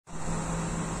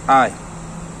Hi,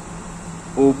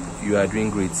 hope you are doing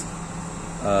great.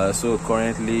 So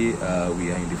currently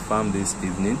we are in the farm this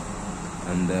evening,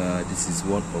 and this is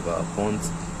one of our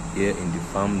ponds here in the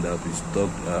farm that we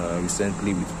stocked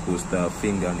recently with coastal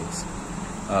fingernails.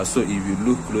 So if you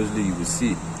look closely, you will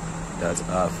see that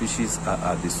our fishes are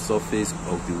at the surface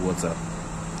of the water.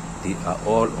 They are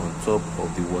all on top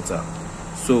of the water.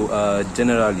 So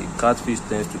generally, catfish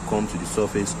tends to come to the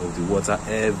surface of the water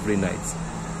every night.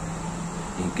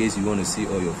 In case you want to see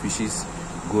all your fishes,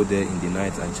 go there in the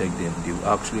night and check them. They will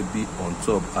actually be on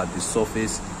top at the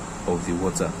surface of the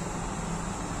water.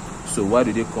 So why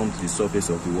do they come to the surface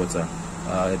of the water?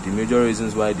 The major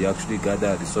reasons why they actually gather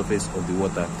at the surface of the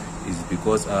water is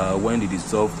because when the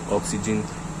dissolved oxygen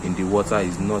in the water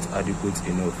is not adequate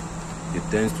enough, they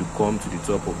tend to come to the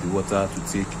top of the water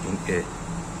to take in air.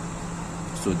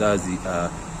 So that's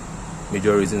the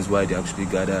major reasons why they actually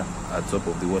gather at top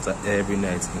of the water every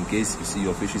night. In case you see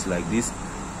your fishes like this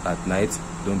at night,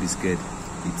 don't be scared,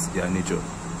 it's their nature.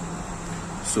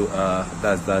 So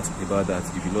that's that about that.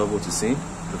 If you love what you see,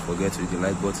 don't forget to hit the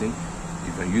like button.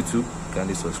 If you're on YouTube,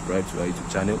 kindly subscribe to our YouTube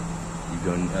channel. If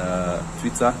you're on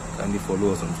Twitter, kindly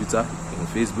follow us on Twitter. If you're on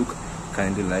Facebook,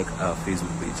 kindly like our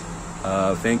Facebook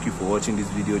page. Thank you for watching this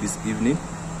video this evening.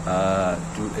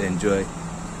 Do enjoy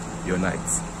your night.